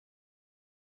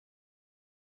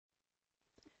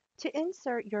To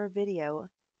insert your video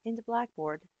into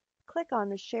Blackboard, click on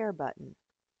the Share button.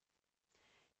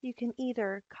 You can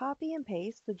either copy and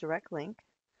paste the direct link,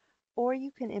 or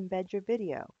you can embed your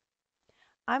video.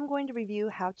 I'm going to review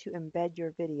how to embed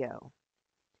your video.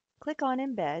 Click on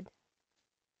Embed,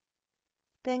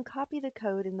 then copy the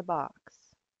code in the box.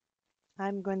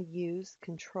 I'm going to use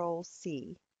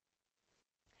Control-C.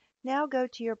 Now go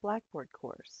to your Blackboard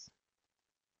course.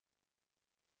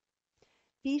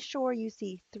 Be sure you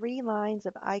see 3 lines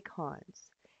of icons.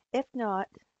 If not,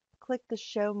 click the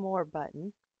Show More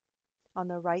button on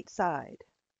the right side.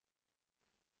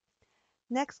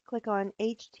 Next, click on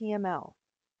HTML.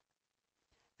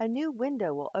 A new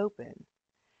window will open.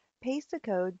 Paste the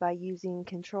code by using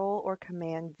Control or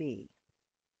Command V.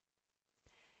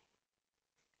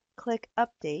 Click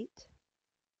Update.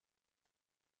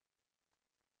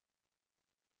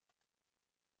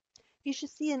 You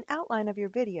should see an outline of your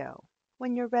video.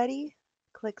 When you're ready,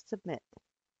 click Submit.